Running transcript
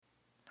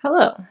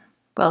Hello,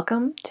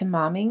 welcome to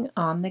Momming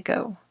on the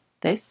Go.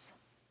 This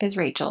is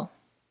Rachel.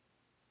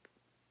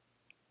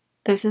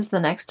 This is the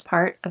next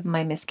part of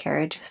my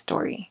miscarriage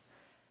story.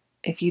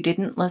 If you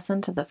didn't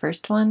listen to the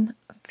first one,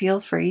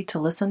 feel free to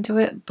listen to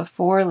it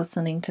before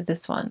listening to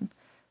this one,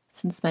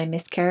 since my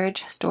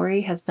miscarriage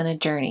story has been a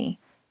journey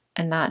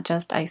and not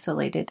just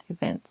isolated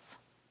events.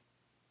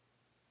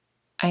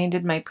 I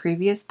ended my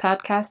previous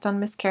podcast on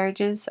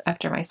miscarriages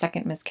after my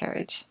second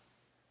miscarriage.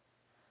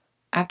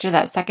 After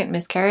that second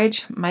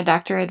miscarriage, my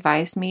doctor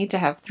advised me to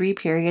have 3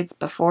 periods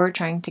before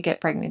trying to get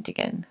pregnant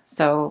again,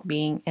 so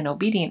being an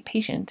obedient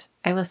patient,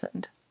 I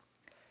listened.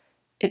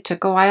 It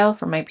took a while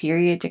for my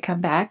period to come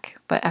back,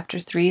 but after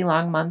 3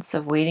 long months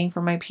of waiting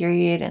for my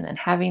period and then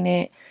having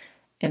it,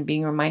 and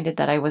being reminded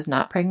that I was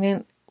not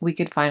pregnant, we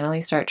could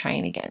finally start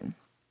trying again.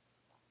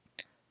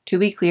 To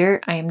be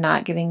clear, I am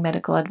not giving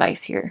medical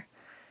advice here.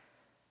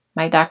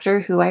 My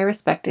doctor, who I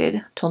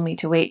respected, told me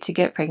to wait to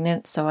get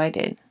pregnant, so I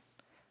did.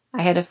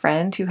 I had a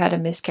friend who had a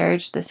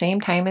miscarriage the same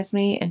time as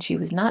me, and she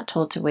was not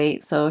told to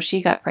wait, so she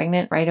got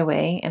pregnant right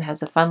away and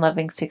has a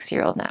fun-loving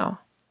 6-year-old now.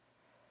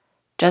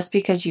 Just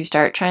because you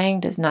start trying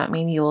does not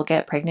mean you will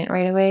get pregnant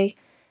right away,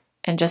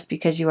 and just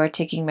because you are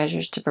taking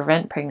measures to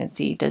prevent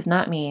pregnancy does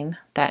not mean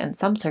that in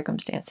some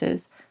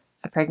circumstances,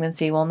 a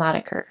pregnancy will not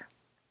occur.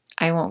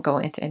 I won't go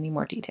into any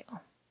more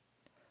detail.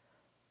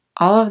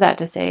 All of that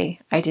to say,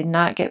 I did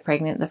not get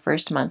pregnant the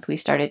first month we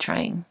started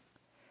trying.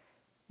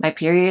 My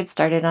period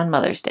started on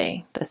Mother's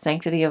Day, the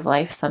Sanctity of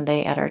Life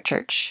Sunday at our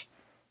church.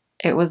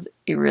 It was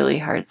a really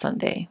hard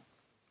Sunday.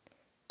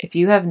 If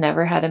you have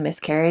never had a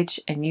miscarriage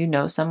and you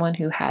know someone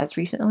who has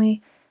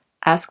recently,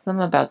 ask them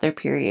about their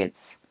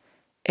periods.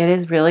 It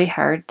is really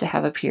hard to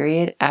have a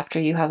period after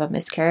you have a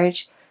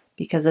miscarriage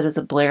because it is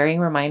a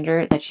blaring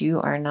reminder that you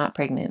are not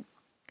pregnant.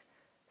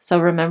 So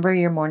remember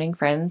your mourning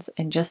friends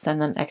and just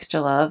send them extra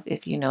love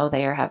if you know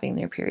they are having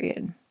their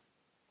period.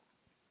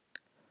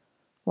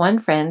 One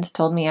friend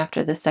told me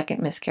after the second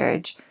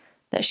miscarriage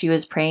that she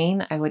was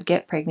praying I would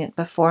get pregnant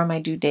before my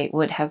due date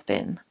would have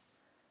been.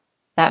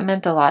 That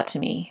meant a lot to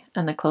me,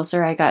 and the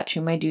closer I got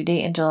to my due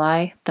date in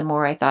July, the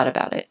more I thought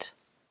about it.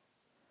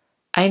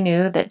 I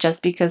knew that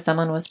just because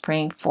someone was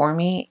praying for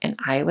me and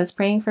I was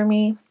praying for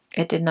me,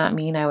 it did not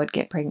mean I would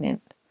get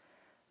pregnant.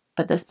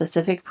 But the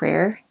specific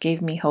prayer gave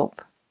me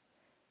hope.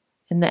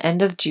 In the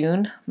end of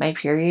June, my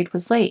period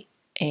was late,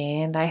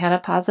 and I had a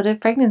positive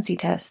pregnancy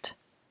test.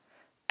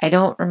 I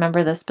don't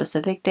remember the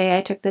specific day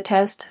I took the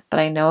test,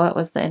 but I know it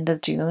was the end of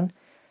June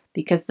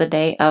because the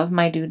day of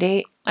my due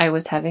date, I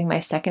was having my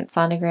second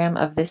sonogram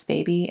of this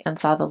baby and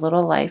saw the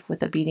little life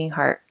with a beating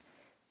heart.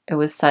 It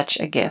was such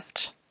a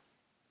gift.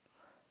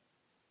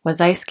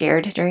 Was I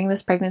scared during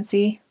this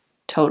pregnancy?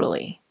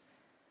 Totally.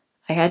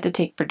 I had to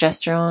take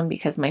progesterone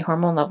because my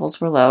hormone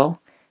levels were low,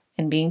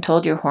 and being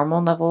told your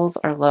hormone levels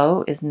are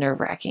low is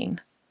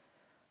nerve-wracking.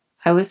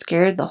 I was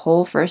scared the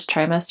whole first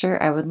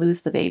trimester I would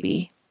lose the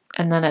baby.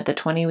 And then at the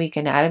 20-week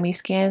anatomy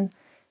scan,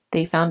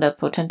 they found a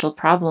potential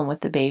problem with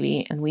the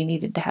baby and we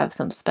needed to have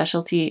some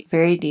specialty,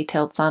 very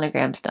detailed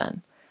sonograms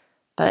done.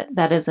 But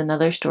that is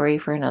another story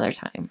for another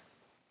time.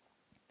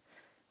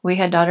 We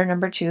had daughter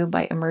number 2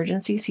 by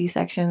emergency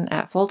C-section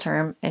at full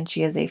term, and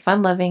she is a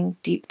fun-loving,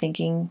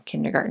 deep-thinking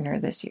kindergartner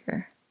this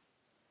year.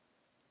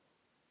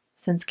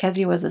 Since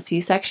Kezzy was a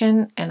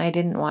C-section and I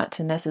didn't want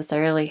to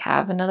necessarily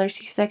have another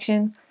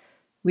C-section,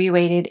 we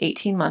waited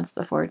 18 months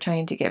before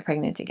trying to get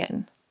pregnant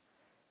again.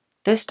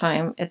 This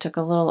time, it took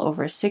a little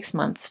over 6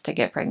 months to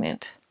get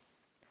pregnant.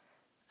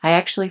 I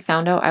actually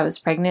found out I was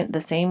pregnant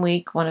the same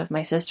week one of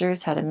my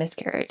sisters had a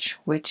miscarriage,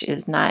 which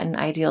is not an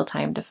ideal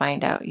time to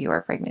find out you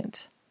are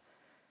pregnant.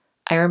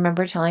 I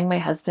remember telling my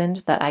husband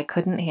that I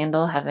couldn't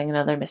handle having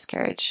another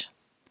miscarriage.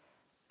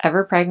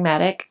 Ever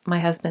pragmatic, my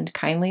husband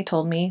kindly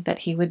told me that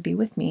he would be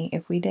with me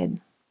if we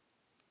did.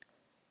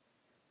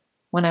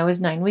 When I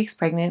was 9 weeks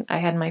pregnant, I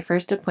had my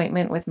first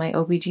appointment with my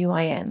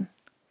OBGYN.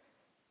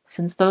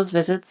 Since those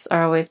visits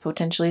are always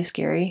potentially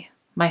scary,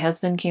 my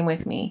husband came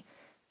with me,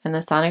 and the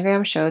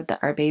sonogram showed that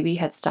our baby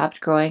had stopped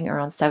growing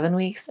around 7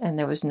 weeks and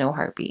there was no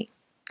heartbeat.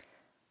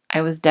 I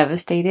was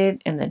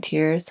devastated and the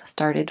tears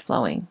started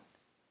flowing.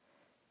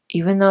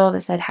 Even though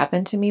this had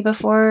happened to me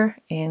before,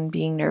 and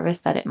being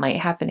nervous that it might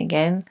happen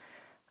again,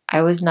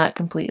 I was not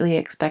completely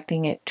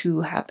expecting it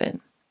to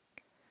happen.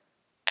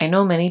 I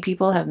know many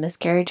people have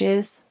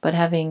miscarriages, but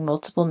having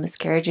multiple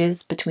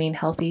miscarriages between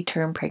healthy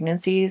term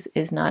pregnancies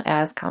is not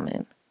as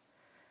common.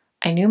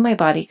 I knew my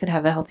body could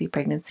have a healthy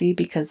pregnancy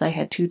because I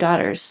had 2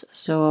 daughters,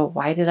 so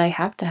why did I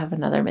have to have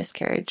another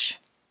miscarriage?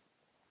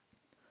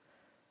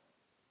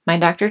 My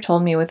doctor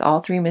told me with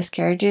all 3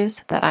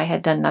 miscarriages that I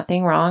had done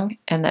nothing wrong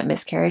and that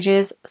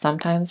miscarriages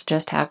sometimes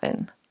just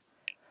happen.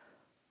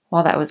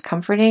 While that was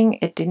comforting,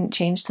 it didn't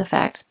change the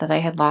fact that I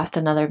had lost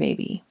another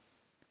baby.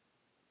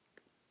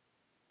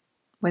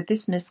 With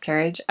this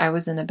miscarriage, I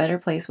was in a better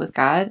place with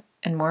God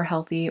and more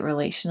healthy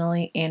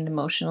relationally and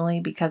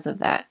emotionally because of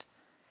that.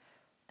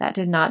 That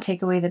did not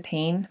take away the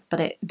pain, but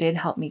it did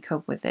help me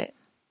cope with it.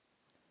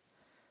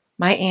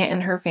 My aunt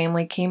and her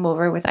family came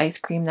over with ice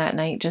cream that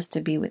night just to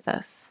be with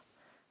us.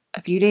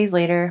 A few days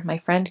later, my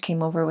friend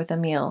came over with a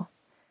meal.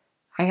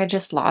 I had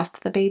just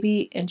lost the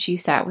baby, and she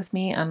sat with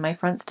me on my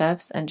front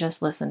steps and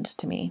just listened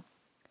to me.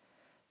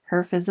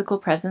 Her physical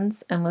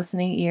presence and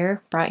listening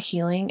ear brought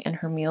healing, and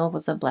her meal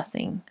was a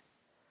blessing.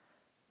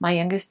 My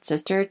youngest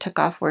sister took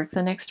off work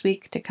the next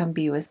week to come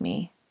be with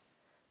me.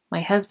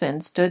 My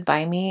husband stood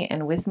by me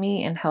and with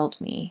me and held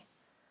me.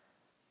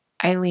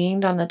 I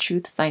leaned on the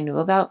truths I knew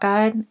about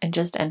God and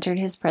just entered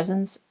his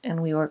presence,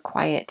 and we were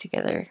quiet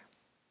together.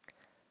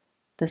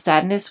 The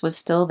sadness was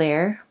still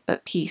there,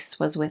 but peace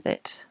was with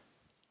it.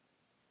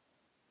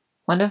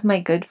 One of my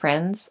good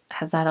friends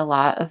has had a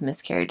lot of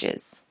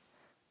miscarriages.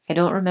 I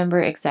don't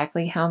remember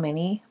exactly how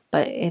many,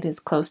 but it is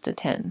close to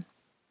 10.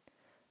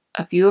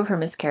 A few of her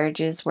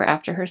miscarriages were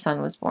after her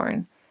son was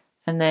born,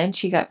 and then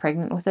she got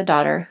pregnant with a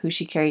daughter who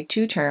she carried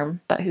to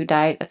term, but who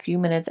died a few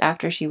minutes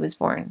after she was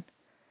born.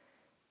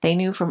 They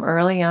knew from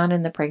early on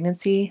in the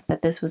pregnancy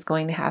that this was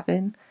going to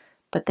happen,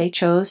 but they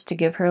chose to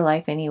give her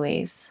life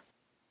anyways.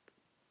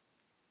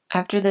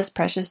 After this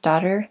precious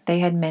daughter, they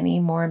had many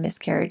more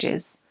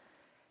miscarriages.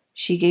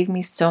 She gave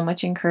me so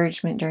much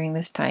encouragement during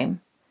this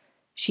time.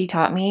 She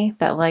taught me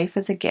that life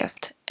is a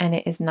gift, and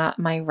it is not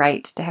my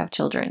right to have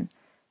children.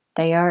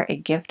 They are a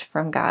gift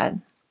from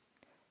God.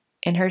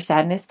 In her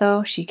sadness,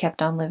 though, she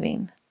kept on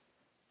living.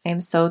 I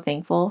am so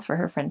thankful for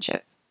her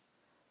friendship.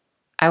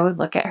 I would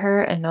look at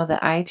her and know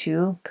that I,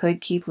 too, could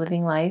keep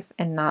living life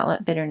and not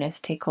let bitterness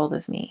take hold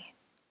of me.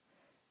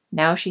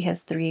 Now she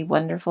has 3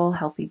 wonderful,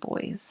 healthy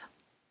boys.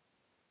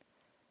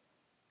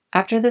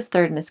 After this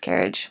third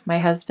miscarriage, my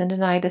husband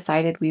and I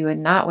decided we would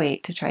not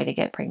wait to try to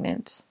get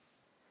pregnant.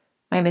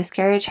 My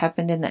miscarriage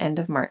happened in the end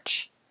of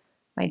March.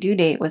 My due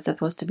date was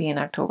supposed to be in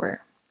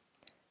October.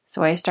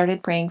 So I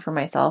started praying for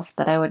myself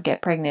that I would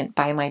get pregnant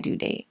by my due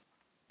date.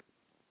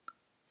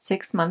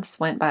 6 months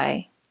went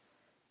by.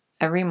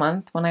 Every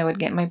month when I would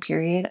get my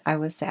period, I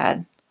was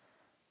sad.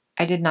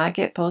 I did not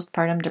get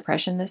postpartum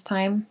depression this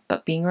time,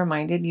 but being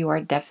reminded you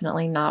are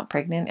definitely not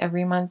pregnant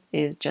every month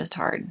is just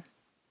hard.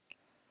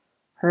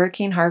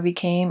 Hurricane Harvey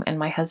came and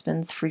my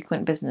husband's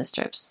frequent business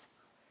trips.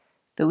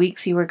 The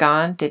weeks he were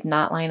gone did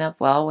not line up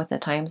well with the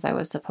times I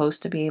was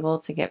supposed to be able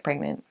to get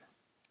pregnant.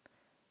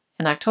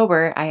 In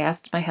October, I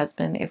asked my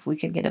husband if we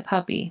could get a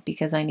puppy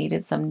because I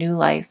needed some new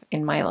life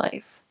in my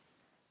life.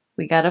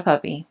 We got a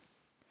puppy.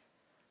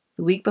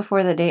 The week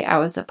before the date I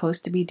was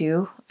supposed to be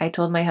due, I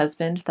told my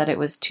husband that it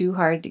was too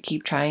hard to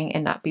keep trying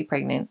and not be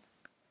pregnant.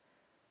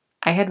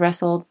 I had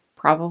wrestled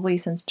probably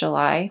since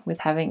July with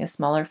having a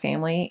smaller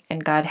family,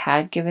 and God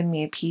had given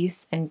me a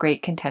peace and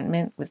great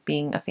contentment with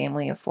being a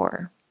family of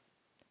 4.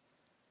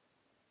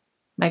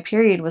 My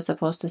period was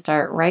supposed to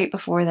start right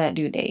before that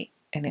due date,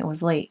 and it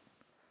was late.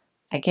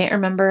 I can't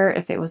remember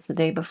if it was the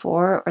day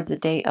before or the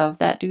day of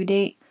that due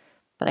date,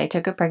 but I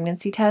took a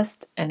pregnancy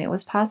test and it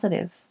was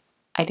positive.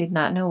 I did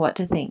not know what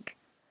to think.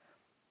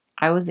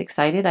 I was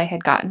excited I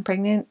had gotten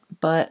pregnant,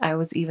 but I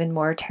was even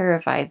more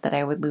terrified that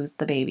I would lose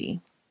the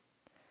baby.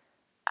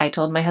 I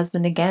told my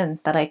husband again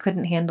that I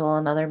couldn't handle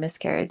another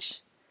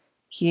miscarriage.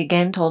 He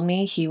again told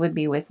me he would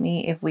be with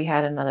me if we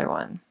had another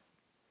one.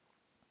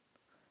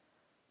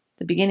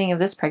 The beginning of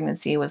this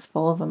pregnancy was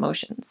full of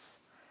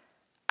emotions.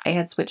 I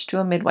had switched to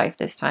a midwife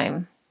this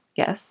time.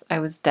 Yes, I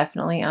was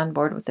definitely on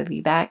board with the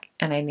VBAC,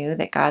 and I knew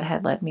that God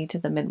had led me to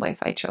the midwife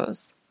I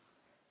chose.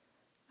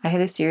 I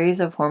had a series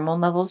of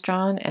hormone levels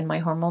drawn, and my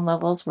hormone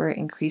levels were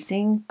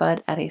increasing,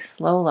 but at a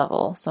slow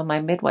level, so my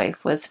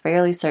midwife was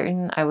fairly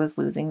certain I was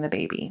losing the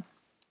baby.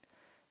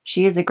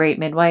 She is a great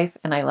midwife,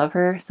 and I love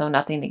her, so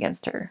nothing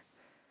against her.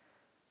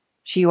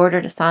 She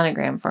ordered a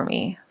sonogram for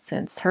me,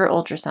 since her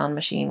ultrasound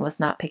machine was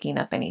not picking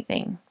up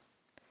anything.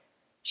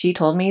 She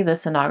told me the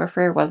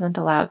sonographer wasn't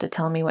allowed to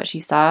tell me what she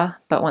saw,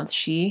 but once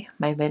she,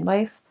 my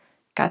midwife,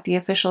 got the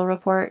official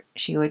report,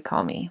 she would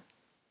call me.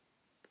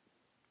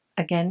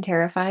 Again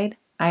terrified,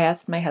 I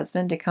asked my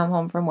husband to come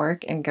home from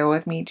work and go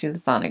with me to the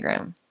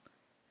sonogram.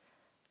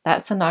 That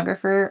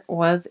sonographer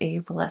was a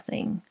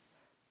blessing.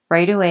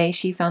 Right away,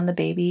 she found the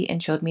baby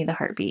and showed me the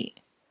heartbeat.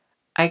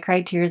 I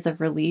cried tears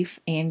of relief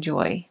and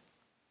joy.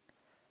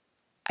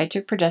 I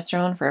took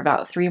progesterone for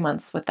about 3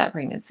 months with that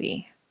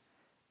pregnancy.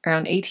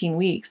 Around 18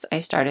 weeks, I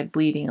started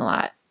bleeding a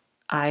lot.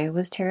 I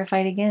was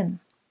terrified again.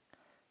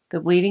 The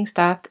bleeding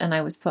stopped and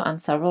I was put on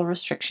several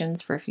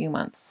restrictions for a few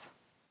months.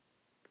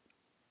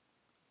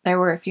 There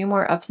were a few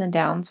more ups and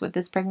downs with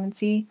this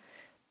pregnancy,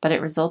 but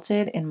it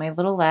resulted in my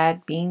little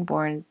lad being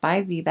born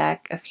by VBAC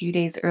a few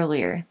days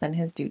earlier than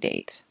his due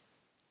date.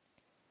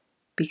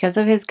 Because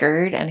of his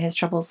GERD and his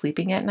trouble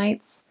sleeping at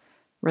nights,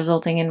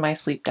 resulting in my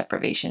sleep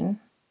deprivation,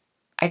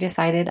 I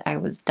decided I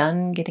was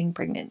done getting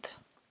pregnant.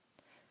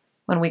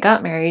 When we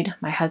got married,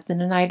 my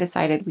husband and I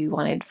decided we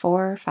wanted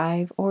 4,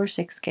 5, or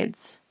 6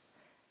 kids.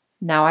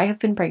 Now I have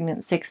been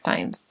pregnant 6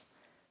 times.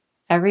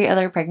 Every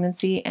other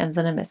pregnancy ends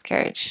in a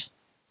miscarriage.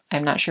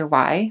 I'm not sure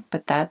why,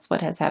 but that's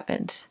what has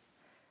happened.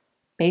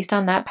 Based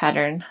on that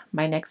pattern,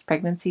 my next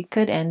pregnancy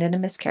could end in a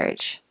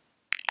miscarriage.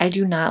 I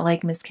do not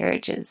like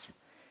miscarriages.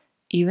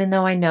 Even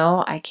though I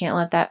know I can't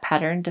let that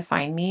pattern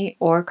define me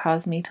or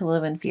cause me to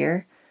live in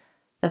fear,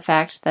 The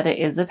fact that it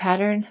is a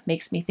pattern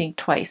makes me think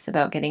twice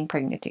about getting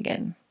pregnant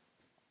again.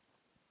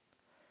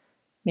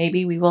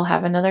 Maybe we will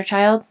have another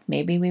child,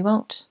 maybe we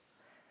won't.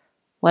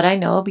 What I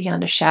know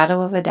beyond a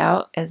shadow of a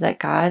doubt is that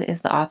God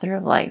is the author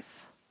of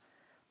life.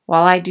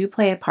 While I do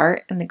play a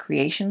part in the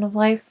creation of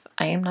life,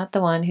 I am not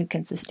the one who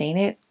can sustain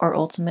it or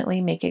ultimately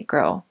make it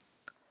grow.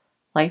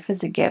 Life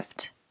is a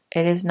gift.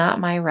 It is not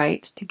my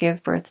right to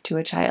give birth to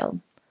a child.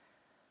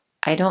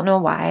 I don't know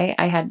why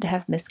I had to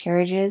have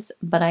miscarriages,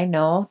 but I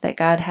know that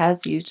God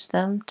has used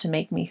them to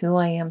make me who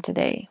I am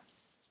today.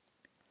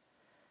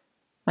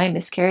 My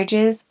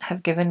miscarriages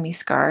have given me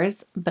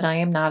scars, but I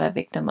am not a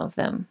victim of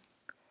them.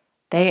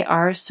 They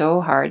are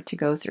so hard to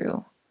go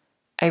through.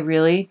 I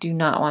really do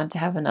not want to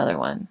have another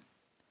one.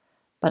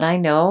 But I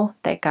know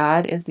that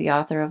God is the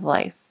author of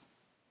life.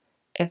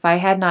 If I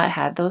had not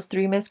had those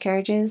 3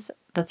 miscarriages,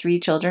 the 3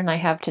 children I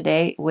have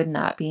today would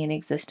not be in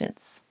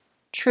existence.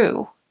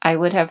 True, I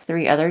would have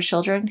 3 other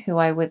children who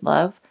I would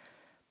love,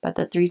 but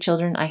the 3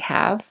 children I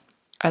have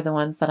are the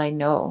ones that I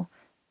know.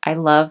 I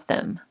love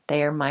them.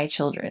 They are my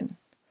children.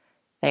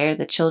 They are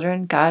the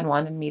children God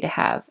wanted me to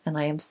have, and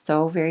I am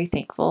so very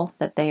thankful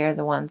that they are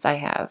the ones I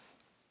have.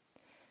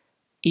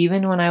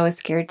 Even when I was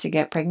scared to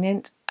get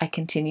pregnant, I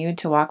continued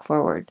to walk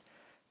forward,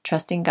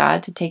 trusting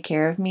God to take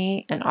care of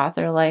me and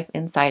author life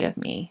inside of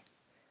me.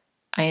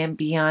 I am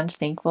beyond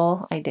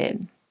thankful I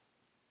did.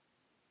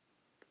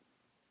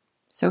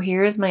 So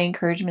here is my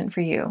encouragement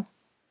for you.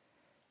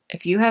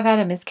 If you have had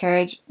a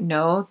miscarriage,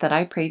 know that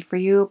I prayed for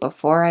you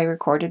before I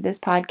recorded this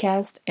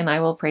podcast, and I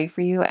will pray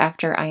for you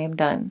after I am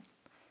done.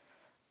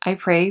 I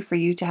pray for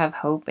you to have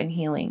hope and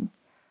healing.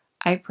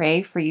 I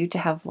pray for you to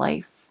have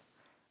life.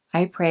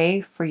 I pray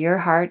for your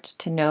heart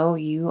to know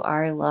you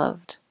are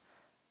loved.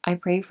 I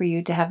pray for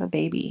you to have a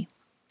baby.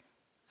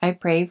 I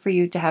pray for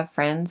you to have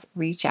friends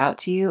reach out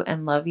to you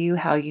and love you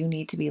how you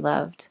need to be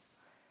loved.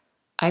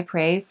 I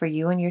pray for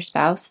you and your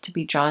spouse to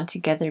be drawn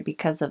together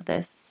because of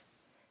this.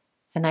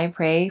 And I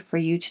pray for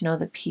you to know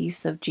the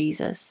peace of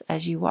Jesus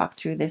as you walk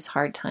through this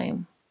hard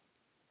time.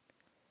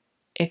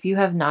 If you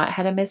have not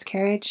had a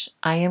miscarriage,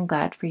 I am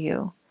glad for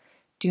you.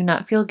 Do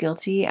not feel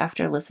guilty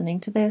after listening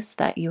to this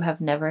that you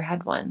have never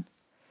had one.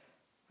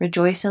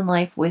 Rejoice in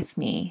life with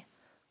me.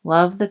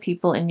 Love the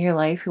people in your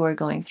life who are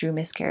going through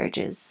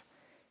miscarriages.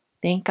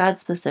 Thank God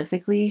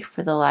specifically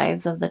for the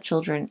lives of the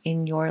children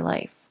in your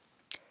life.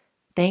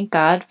 Thank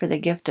God for the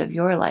gift of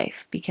your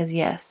life, because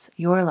yes,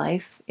 your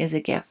life is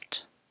a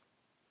gift.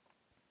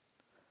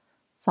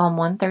 Psalm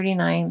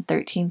 139,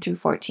 13 through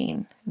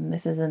 14, and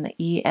this is in the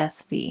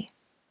ESV.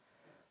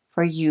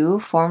 For you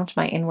formed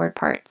my inward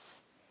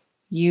parts.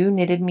 You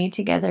knitted me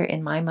together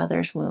in my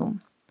mother's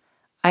womb.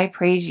 I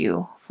praise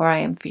you, for I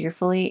am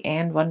fearfully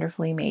and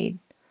wonderfully made.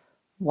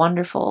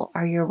 Wonderful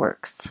are your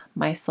works.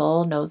 My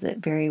soul knows it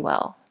very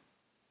well.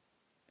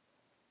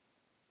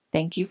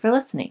 Thank you for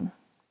listening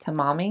to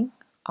Momming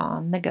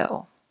on the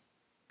Go.